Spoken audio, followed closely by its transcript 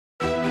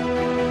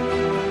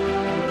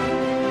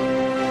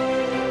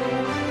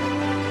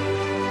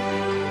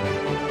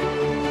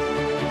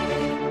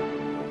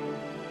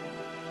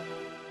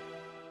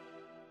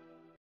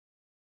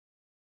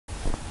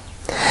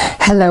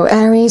Hello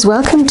Aries,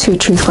 welcome to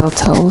Truth Well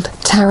Told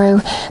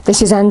Tarot.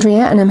 This is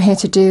Andrea and I'm here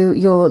to do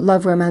your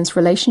love, romance,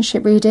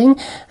 relationship reading,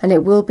 and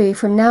it will be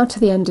from now to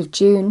the end of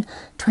June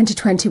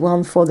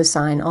 2021 for the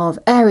sign of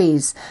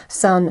Aries,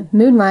 Sun,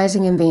 Moon,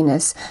 Rising and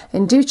Venus.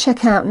 And do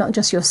check out not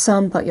just your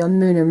Sun but your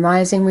Moon and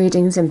Rising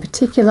readings in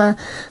particular,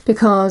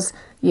 because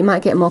you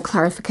might get more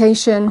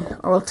clarification,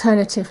 or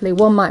alternatively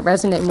one might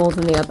resonate more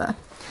than the other.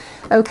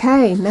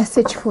 Okay,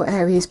 message for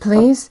Aries,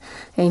 please.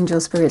 Angel,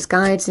 spirits,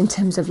 guides in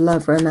terms of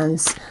love,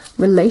 romance,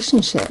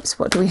 relationships.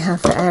 What do we have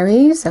for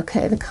Aries?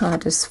 Okay, the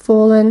card has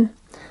fallen.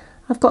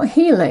 I've got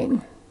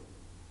healing.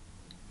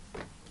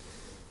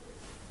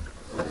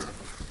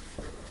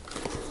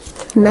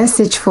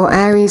 Message for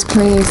Aries,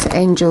 please.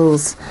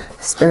 Angels,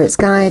 spirits,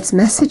 guides.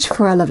 Message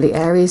for our lovely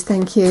Aries,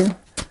 thank you.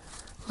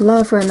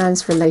 Love,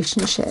 romance,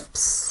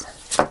 relationships.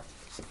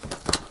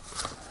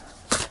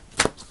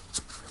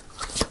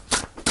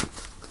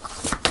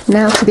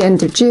 Now to the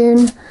end of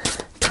June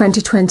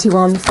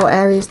 2021 for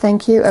Aries,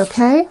 thank you.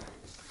 Okay.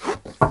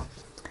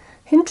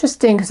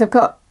 Interesting, because I've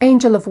got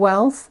Angel of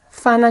Wealth.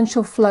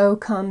 Financial flow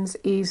comes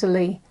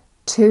easily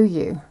to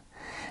you.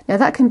 Now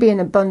that can be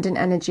an abundant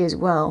energy as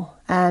well.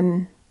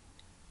 Knowing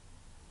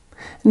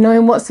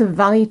what's of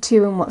value to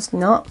you and what's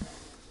not.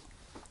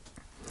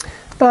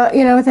 But,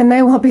 you know, there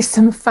may well be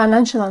some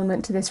financial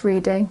element to this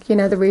reading. You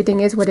know, the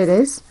reading is what it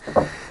is.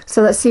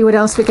 So let's see what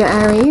else we get,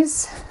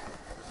 Aries.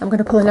 I'm going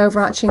to pull an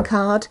overarching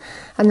card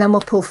and then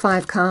we'll pull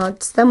 5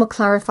 cards. Then we'll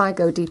clarify,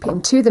 go deep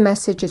into the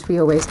message as we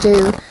always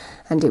do.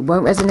 And it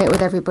won't resonate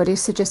with everybody,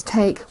 so just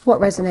take what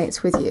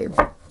resonates with you.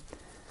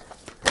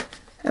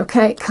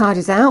 Okay, card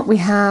is out. We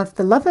have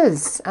the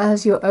Lovers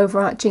as your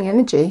overarching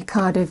energy,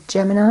 card of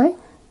Gemini.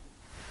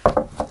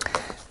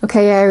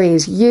 Okay,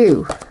 Aries,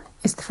 you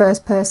is the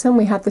first person.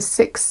 We have the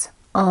 6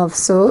 of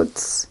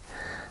Swords.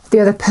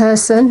 The other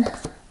person,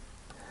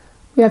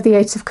 we have the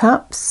 8 of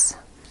Cups.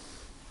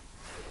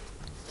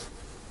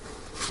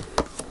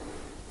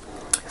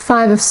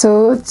 5 of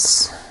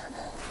Swords,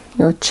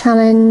 your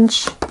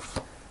challenge.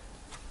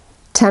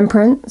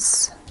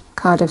 Temperance,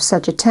 card of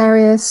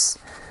Sagittarius.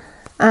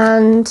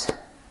 And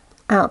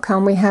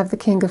outcome, we have the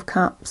King of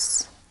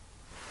Cups.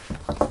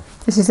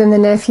 This is in the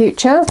near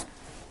future.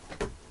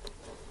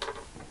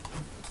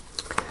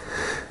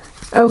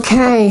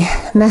 Okay,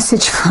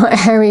 message for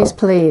Aries,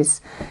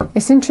 please.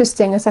 It's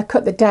interesting, as I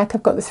cut the deck,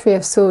 I've got the 3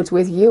 of Swords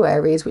with you,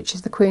 Aries, which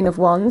is the Queen of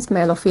Wands,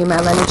 male or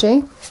female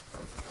energy.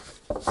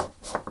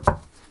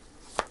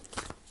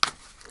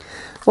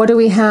 What do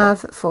we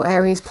have for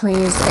Aries,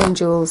 please?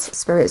 Angels,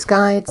 spirits,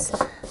 guides.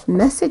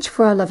 Message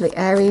for our lovely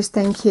Aries,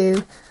 thank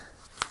you.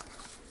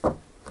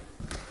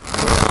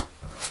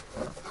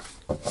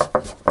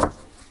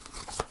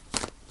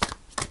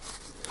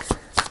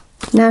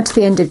 Now to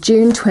the end of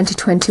June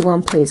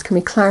 2021, please. Can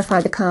we clarify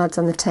the cards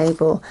on the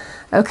table?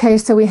 Okay,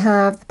 so we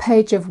have the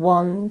Page of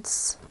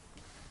Wands.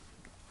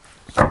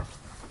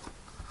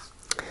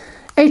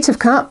 8 of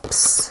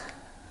Cups.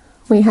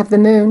 We have the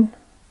Moon.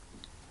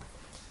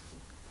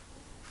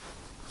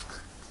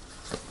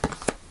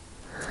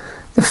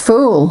 The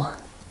Fool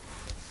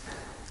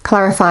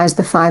clarifies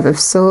the 5 of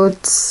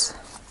Swords.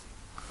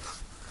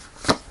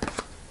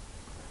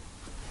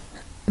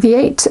 The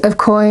 8 of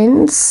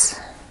Coins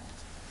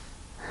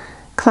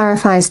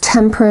clarifies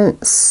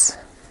Temperance.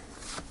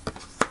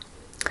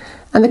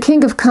 And the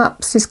King of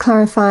Cups is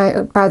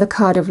clarified by the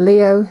card of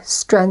Leo,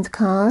 Strength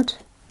card.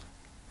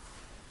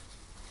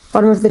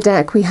 Bottom of the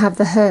deck we have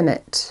the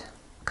Hermit,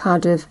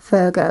 card of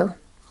Virgo.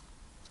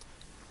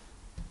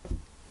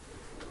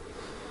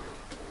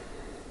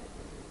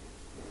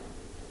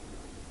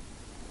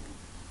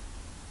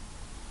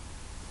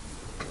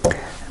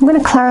 I'm going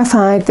to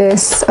clarify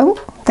this. Oh,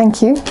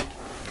 thank you.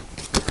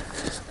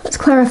 Let's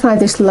clarify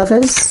this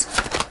Lovers.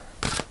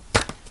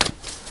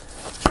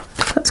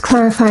 Let's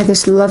clarify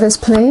this Lovers,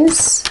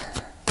 please.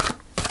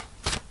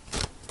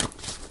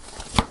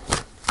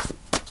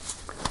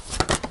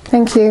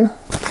 Thank you.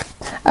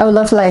 Oh,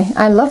 lovely.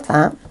 I love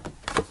that.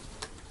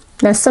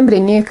 There's somebody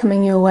new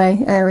coming your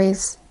way,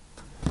 Aries.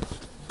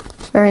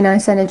 Very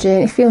nice energy.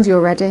 It feels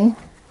you're ready.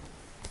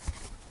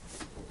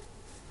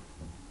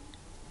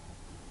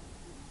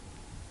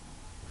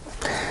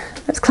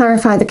 Let's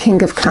clarify the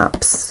King of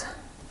Cups.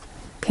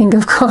 King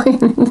of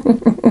Coins.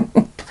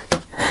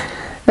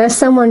 There's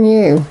someone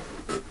new.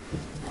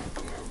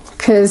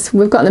 Because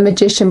we've got the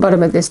Magician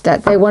bottom of this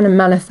deck. They want to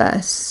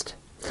manifest.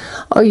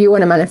 Or you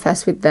want to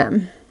manifest with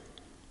them.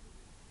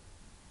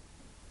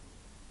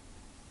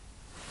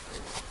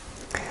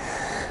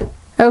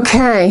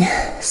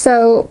 Okay.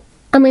 So,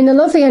 I mean, the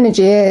lovely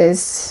energy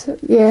is,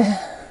 yeah,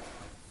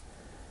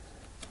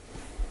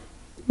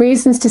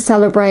 reasons to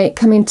celebrate,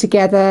 coming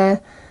together.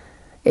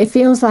 It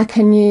feels like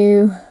a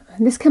new,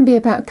 this can be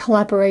about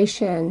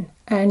collaboration,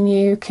 a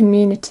new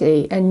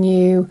community, a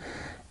new,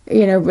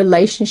 you know,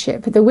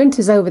 relationship. The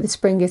winter's over, the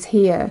spring is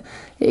here.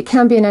 It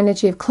can be an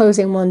energy of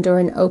closing one door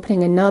and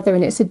opening another,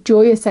 and it's a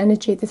joyous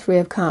energy, the 3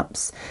 of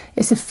Cups.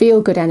 It's a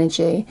feel-good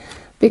energy,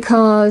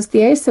 because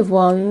the Ace of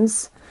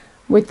Wands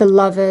with the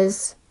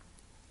Lovers,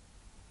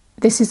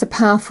 this is a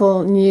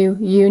powerful new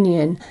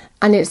union,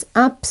 and it's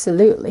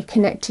absolutely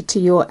connected to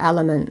your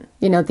element,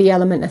 you know, the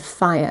element of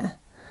fire,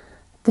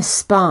 the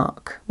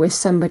spark with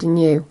somebody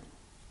new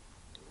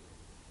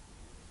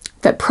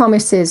that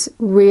promises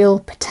real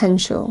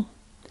potential,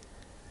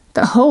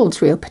 that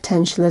holds real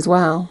potential as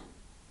well.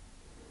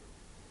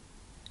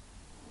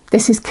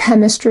 This is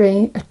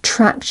chemistry,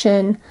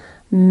 attraction,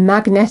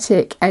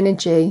 magnetic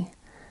energy,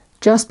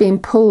 just being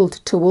pulled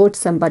towards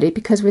somebody,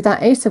 because with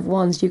that Ace of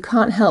Wands, you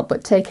can't help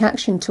but take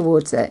action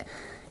towards it.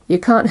 You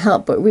can't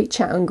help but reach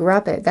out and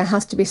grab it. There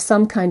has to be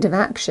some kind of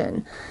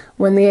action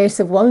when the Ace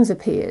of Wands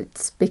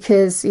appears,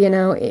 because, you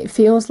know, it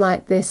feels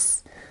like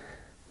this,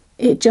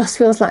 it just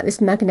feels like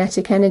this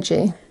magnetic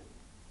energy.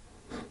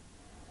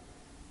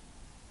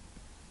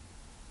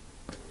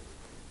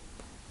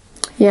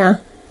 Yeah.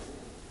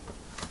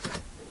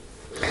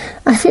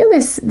 I feel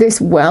this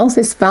wealth,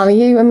 this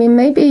value. I mean,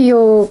 maybe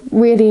you're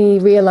really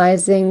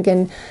realizing,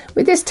 and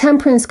with this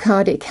Temperance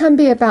card, it can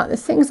be about the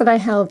things that I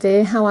held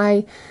dear, how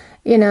I,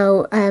 you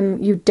know,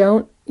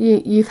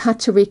 you've had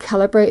to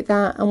recalibrate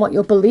that, and what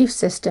your belief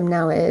system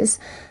now is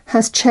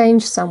has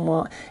changed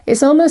somewhat.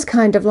 It's almost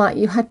kind of like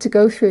you had to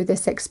go through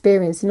this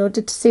experience in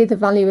order to see the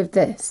value of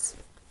this.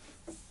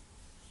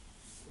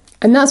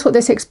 And that's what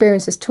this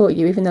experience has taught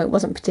you, even though it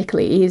wasn't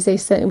particularly easy,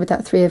 certainly with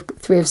that three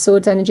of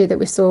Swords energy that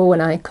we saw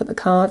when I cut the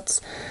cards,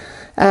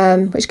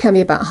 which can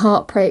be about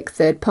heartbreak,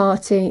 third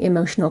party,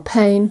 emotional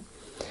pain.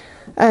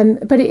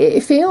 But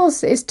it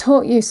feels it's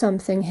taught you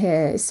something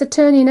here. It's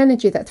Saturnian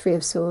energy, that Three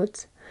of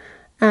Swords.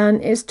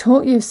 And it's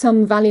taught you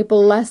some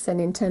valuable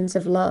lesson in terms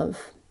of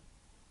love.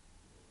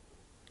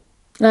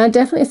 And I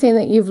definitely think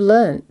that you've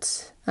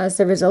learnt as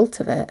a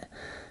result of it.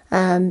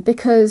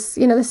 Because,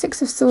 you know, the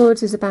Six of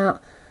Swords is about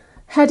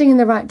heading in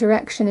the right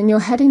direction, and you're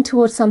heading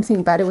towards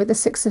something better. With the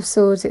Six of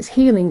Swords, it's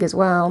healing as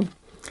well.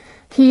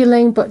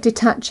 Healing, but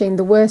detaching.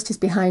 The worst is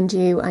behind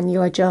you, and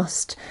you are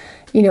just,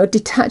 you know,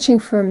 detaching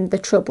from the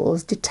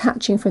troubles,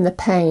 detaching from the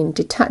pain,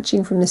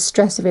 detaching from the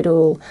stress of it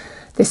all.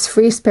 This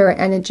free spirit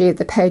energy of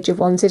the Page of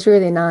Wands is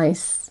really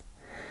nice,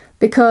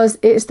 because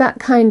it's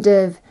that kind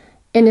of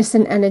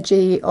innocent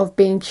energy of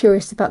being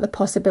curious about the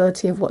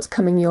possibility of what's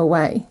coming your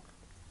way.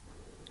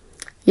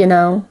 You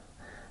know?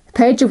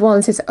 Page of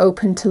Wands is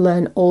open to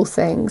learn all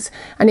things,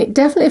 and it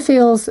definitely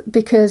feels,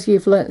 because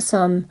you've learnt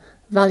some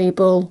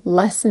valuable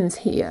lessons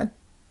here,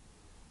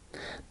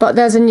 but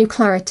there's a new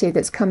clarity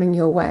that's coming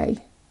your way.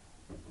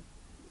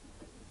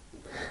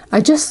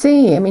 I just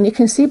see, I mean, you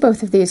can see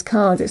both of these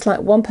cards. It's like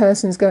one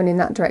person's going in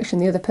that direction,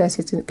 the other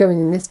person's going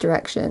in this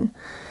direction.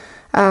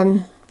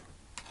 The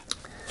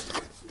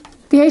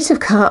Eight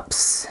of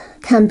Cups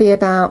can be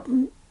about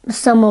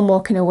someone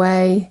walking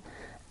away,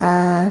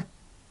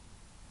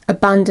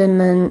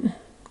 abandonment,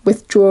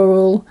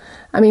 withdrawal.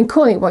 I mean,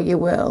 call it what you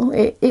will.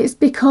 It's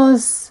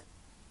because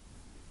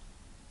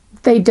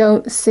they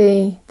don't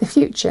see the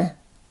future,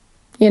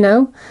 you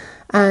know,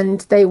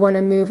 and they want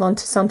to move on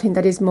to something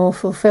that is more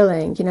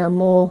fulfilling, you know,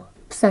 more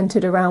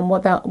centered around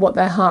what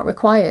their heart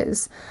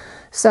requires.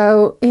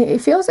 So it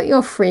feels like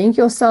you're freeing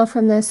yourself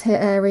from this here,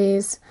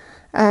 Aries.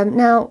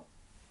 Now,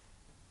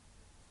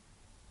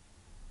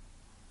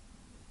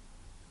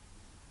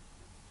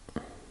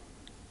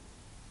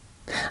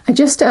 I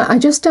just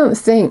don't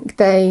think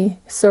they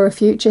saw a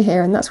future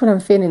here, and that's what I'm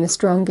feeling the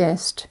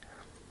strongest.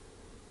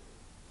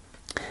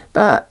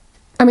 But,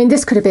 I mean,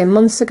 this could have been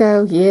months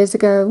ago, years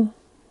ago.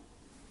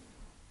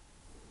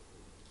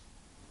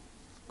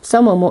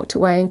 Someone walked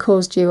away and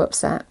caused you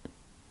upset,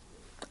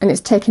 and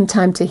it's taken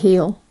time to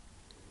heal,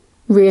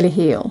 really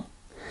heal.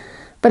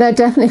 But I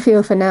definitely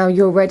feel for now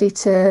you're ready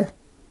to,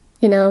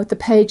 you know, the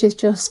Page is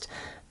just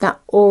that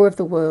awe of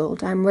the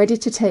world. I'm ready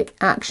to take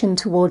action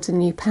towards a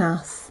new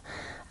path.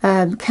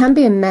 Can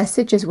be a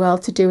message as well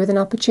to do with an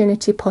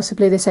opportunity,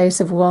 possibly this Ace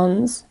of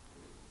Wands.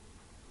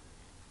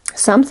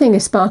 Something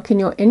is sparking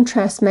your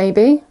interest,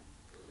 maybe,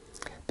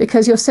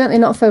 because you're certainly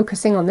not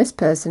focusing on this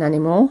person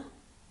anymore.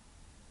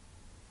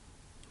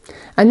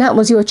 And that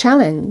was your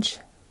challenge,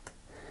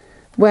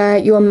 where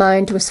your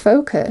mind was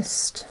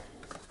focused.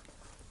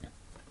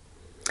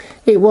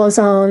 It was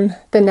on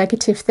the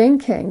negative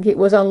thinking. It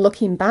was on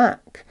looking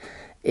back.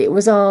 It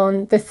was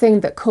on the thing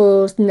that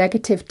caused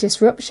negative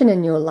disruption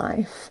in your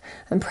life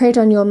and preyed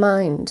on your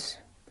mind,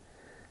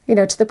 you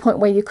know, to the point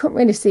where you couldn't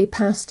really see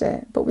past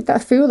it. But with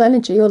that Fool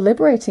energy, you're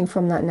liberating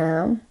from that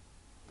now.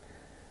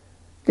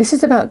 This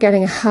is about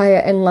getting a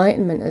higher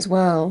enlightenment as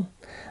well.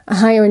 A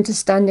higher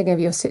understanding of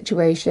your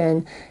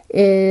situation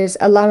is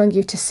allowing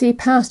you to see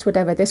past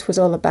whatever this was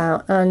all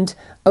about and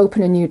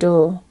open a new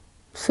door.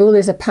 Fool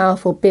is a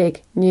powerful,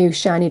 big, new,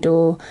 shiny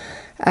door.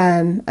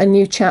 A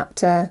new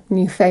chapter,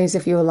 new phase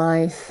of your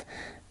life,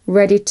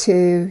 ready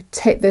to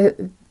take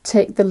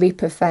the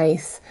leap of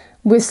faith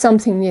with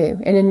something new,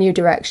 in a new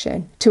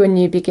direction, to a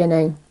new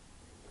beginning.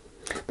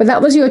 But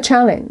that was your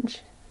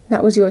challenge.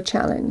 That was your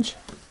challenge.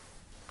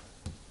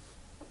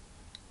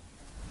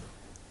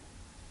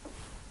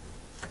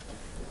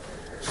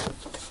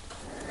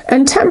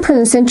 And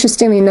Temperance,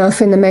 interestingly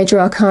enough, in the Major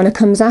Arcana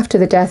comes after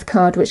the Death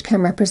card, which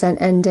can represent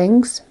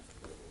endings.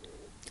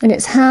 And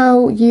it's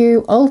how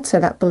you alter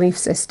that belief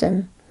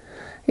system.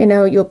 You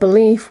know, your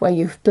belief, where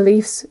you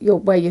focus,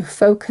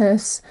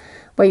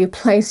 where you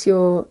place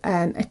your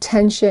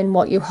attention,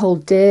 what you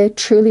hold dear,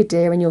 truly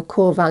dear, and your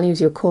core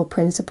values, your core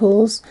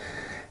principles.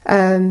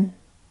 Again,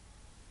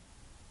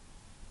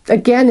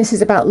 this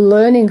is about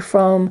learning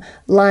from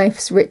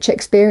life's rich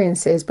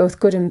experiences, both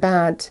good and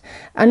bad,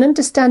 and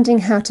understanding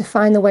how to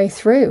find the way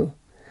through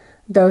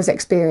those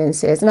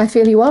experiences. And I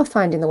feel you are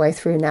finding the way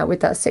through now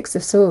with that Six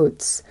of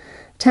Swords.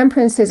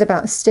 Temperance is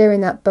about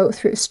steering that boat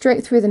through,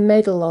 straight through the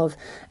middle of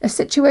a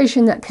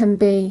situation that can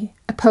be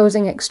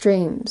opposing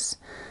extremes.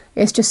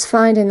 It's just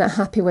finding that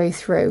happy way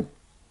through.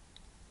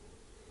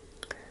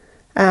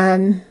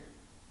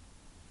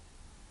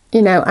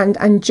 You know,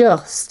 and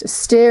just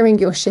steering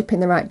your ship in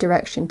the right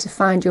direction to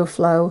find your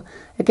flow.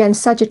 Again,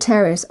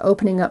 Sagittarius,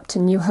 opening up to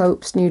new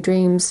hopes, new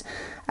dreams,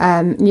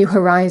 new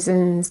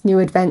horizons, new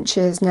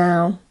adventures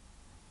now.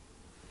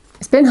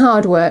 It's been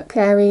hard work,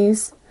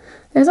 Aries.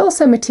 There's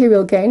also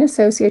material gain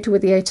associated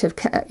with the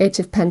Eight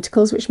of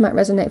Pentacles, which might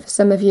resonate for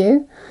some of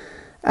you.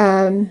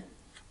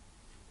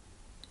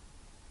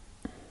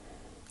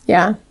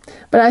 Yeah,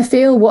 but I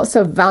feel what's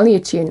of value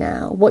to you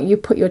now, what you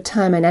put your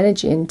time and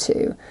energy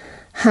into,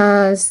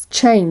 has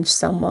changed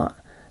somewhat.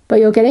 But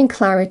you're getting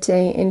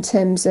clarity in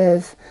terms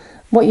of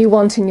what you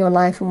want in your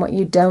life and what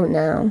you don't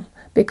now,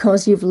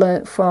 because you've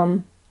learnt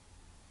from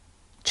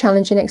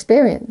challenging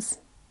experience.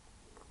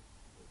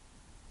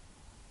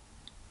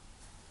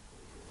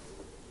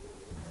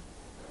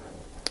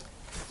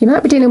 You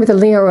might be dealing with a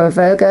Leo or a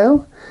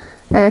Virgo.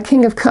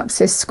 King of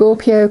Cups is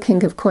Scorpio,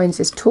 King of Coins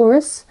is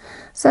Taurus.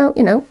 So,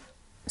 you know,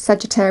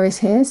 Sagittarius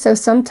here. So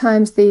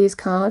sometimes these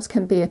cards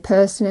can be a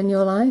person in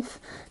your life,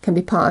 can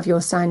be part of your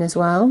sign as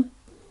well.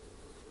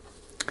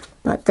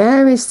 But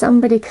there is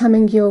somebody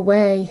coming your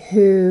way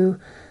who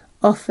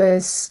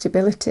offers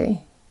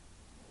stability,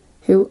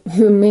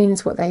 who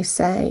means what they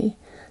say.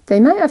 They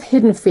might have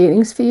hidden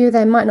feelings for you.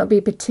 They might not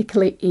be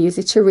particularly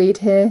easy to read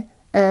here,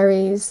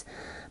 Aries.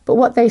 But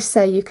what they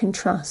say you can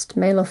trust,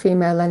 male or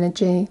female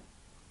energy.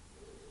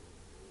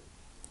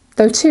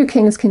 Though two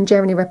kings can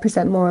generally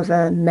represent more of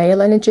a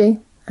male energy,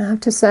 I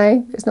have to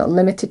say. It's not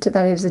limited to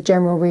that, it is a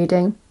general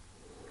reading.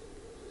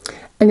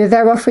 And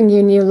they're offering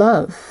you new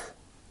love.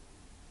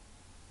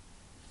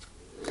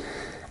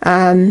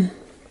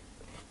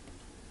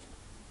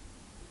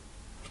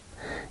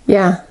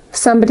 Yeah,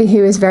 somebody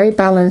who is very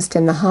balanced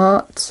in the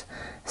heart,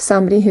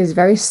 somebody who's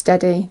very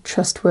steady,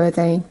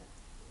 trustworthy.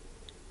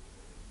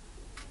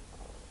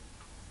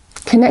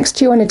 Connects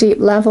to you on a deep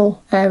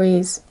level,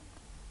 Aries.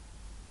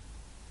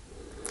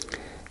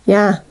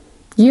 Yeah,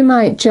 you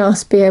might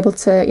just be able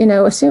to, you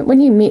know,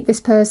 when you meet this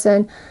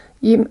person,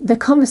 the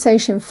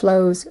conversation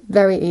flows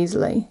very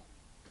easily.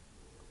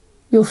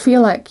 You'll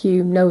feel like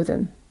you know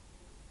them.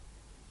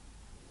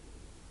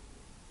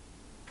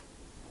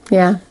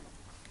 Yeah,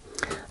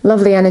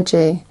 lovely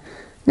energy.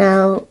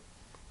 Now,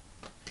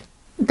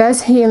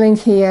 there's healing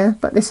here,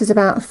 but this is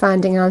about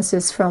finding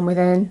answers from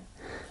within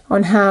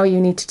on how you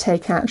need to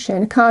take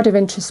action. A card of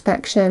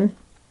introspection.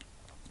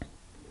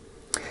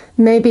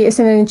 Maybe it's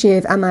an energy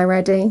of, am I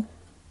ready?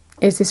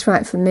 Is this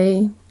right for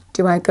me?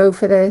 Do I go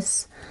for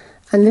this?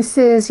 And this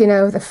is, you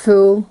know, the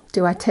Fool.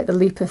 Do I take the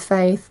leap of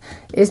faith?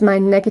 Is my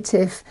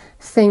negative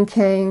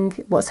thinking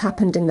what's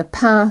happened in the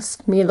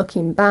past, me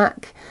looking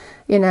back?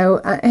 You know,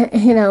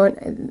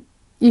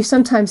 you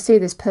sometimes see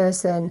this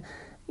person,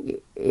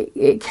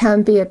 it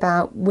can be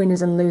about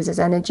winners and losers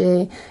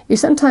energy. You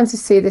sometimes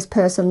see this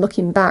person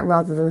looking back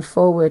rather than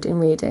forward in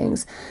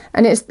readings.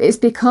 And it's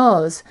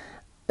because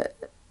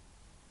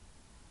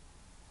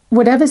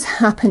whatever's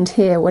happened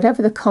here,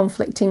 whatever the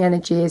conflicting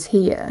energy is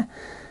here,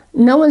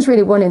 no one's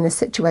really won in this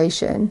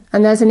situation.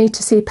 And there's a need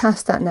to see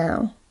past that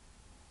now.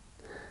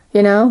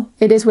 You know,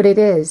 it is what it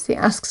is. It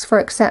asks for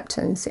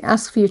acceptance. It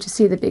asks for you to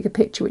see the bigger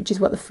picture, which is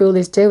what the Fool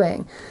is doing.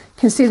 You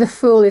can see the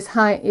Fool is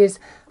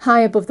high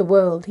above the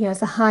world. He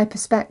has a high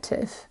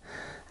perspective.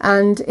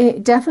 And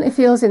it definitely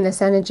feels in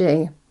this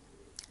energy,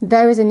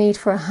 there is a need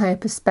for a higher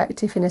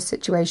perspective in a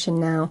situation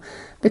now,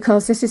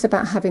 because this is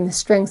about having the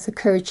strength, the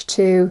courage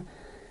to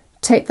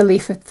take the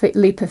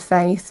leap of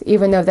faith,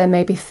 even though there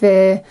may be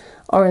fear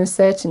or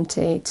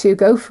uncertainty, to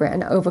go for it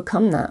and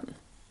overcome that.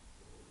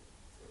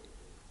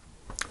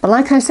 But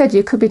like I said,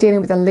 you could be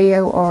dealing with a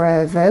Leo or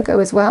a Virgo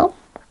as well.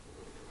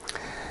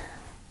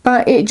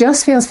 But it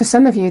just feels for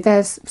some of you,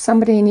 there's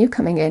somebody new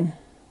coming in.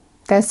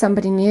 There's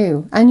somebody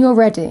new. And you're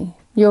ready.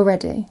 You're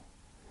ready.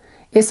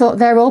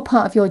 They're all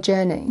part of your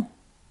journey.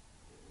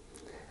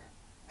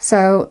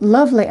 So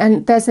lovely.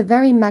 And there's a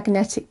very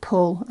magnetic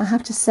pull. I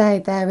have to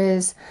say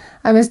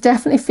I was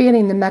definitely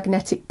feeling the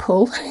magnetic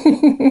pull.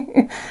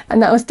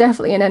 And that was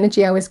definitely an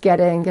energy I was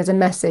getting as a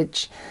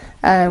message.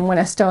 When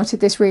I started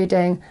this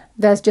reading,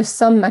 there's just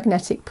some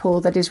magnetic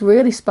pull that is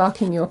really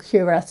sparking your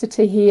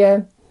curiosity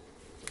here,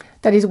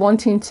 that is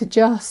wanting to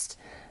just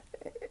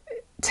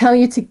tell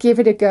you to give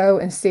it a go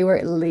and see where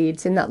it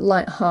leads in that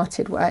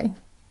light-hearted way.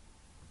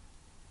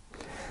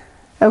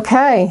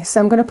 Okay, so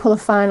I'm going to pull a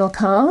final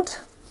card.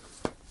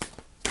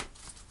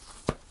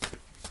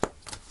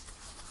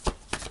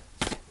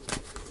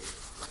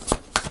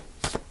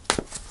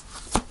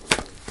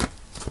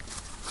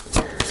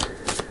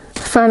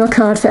 Final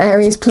card for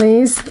Aries,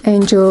 please.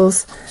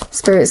 Angels,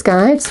 spirits,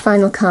 guides.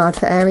 Final card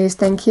for Aries,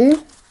 thank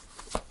you.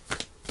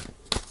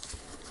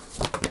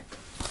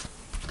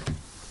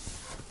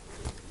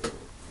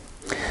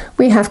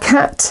 We have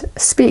cat,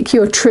 speak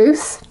your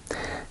truth.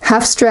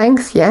 Have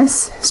strength,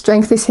 yes,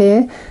 strength is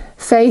here.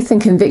 Faith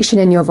and conviction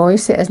in your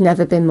voice, it has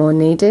never been more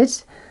needed.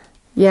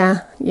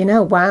 Yeah, you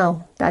know,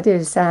 wow, that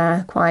is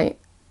quite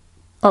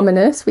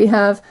ominous. We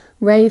have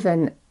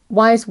Raven,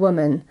 wise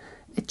woman,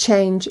 a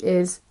change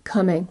is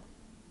coming.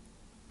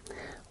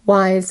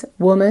 Wise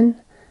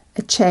woman,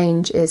 a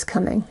change is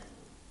coming.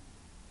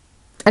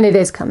 And it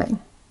is coming.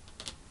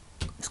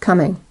 It's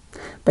coming.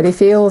 But it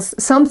feels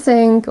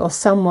something or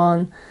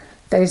someone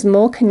that is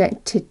more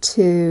connected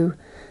to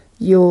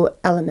your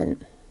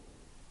element,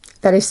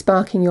 that is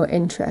sparking your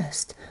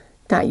interest,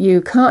 that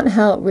you can't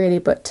help really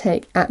but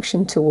take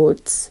action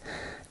towards.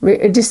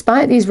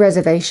 Despite these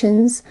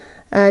reservations,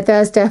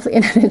 there's definitely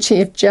an energy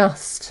of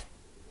just.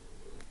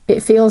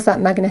 It feels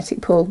that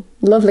magnetic pull.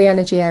 Lovely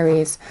energy,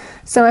 Aries.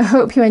 So I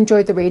hope you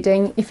enjoyed the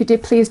reading. If you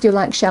did, please do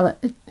like, share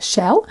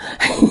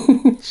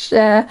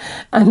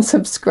and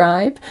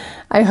subscribe.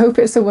 I hope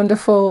it's a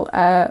wonderful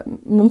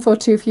month or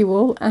two for you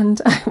all,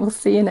 and I will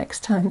see you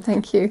next time.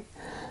 Thank you.